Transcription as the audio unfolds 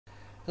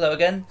Although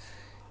again,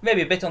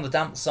 maybe a bit on the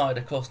damp side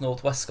across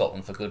northwest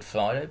Scotland for Good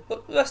Friday,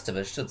 but the rest of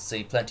us should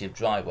see plenty of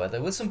dry weather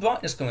with some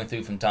brightness coming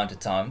through from time to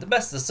time. The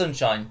best of the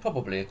sunshine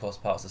probably across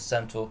parts of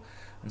central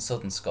and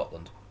southern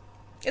Scotland.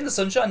 In the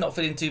sunshine, not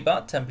feeling too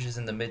bad, temperatures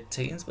in the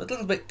mid-teens, but a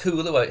little bit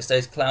cooler where it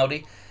stays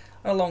cloudy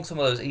and along some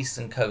of those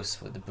eastern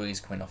coasts with the breeze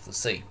coming off the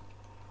sea.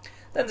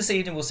 Then this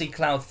evening we'll see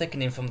cloud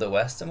thickening from the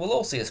west and we'll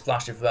all see a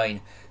splash of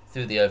rain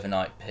through the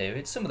overnight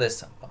period. Some of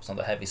this perhaps on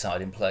the heavy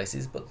side in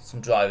places, but some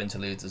drier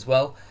interludes as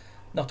well.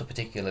 Not a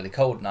particularly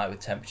cold night with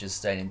temperatures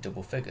staying in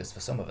double figures for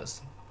some of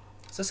us.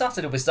 So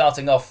Saturday will be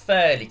starting off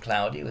fairly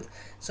cloudy with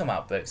some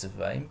outbreaks of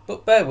rain,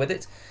 but bear with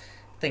it.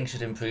 Things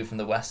should improve from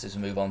the west as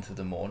we move on through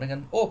the morning,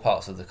 and all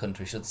parts of the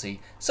country should see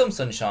some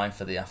sunshine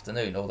for the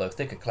afternoon, although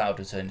thicker cloud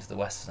returning to the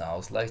western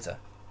Isles later.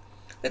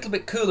 A little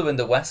bit cooler in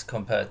the west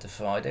compared to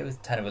Friday,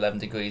 with 10 or 11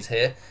 degrees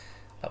here,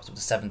 perhaps up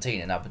to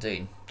 17 in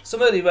Aberdeen.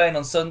 Some early rain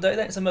on Sunday,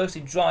 then it's a mostly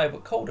dry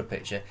but colder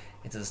picture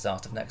into the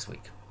start of next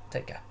week.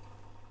 Take care.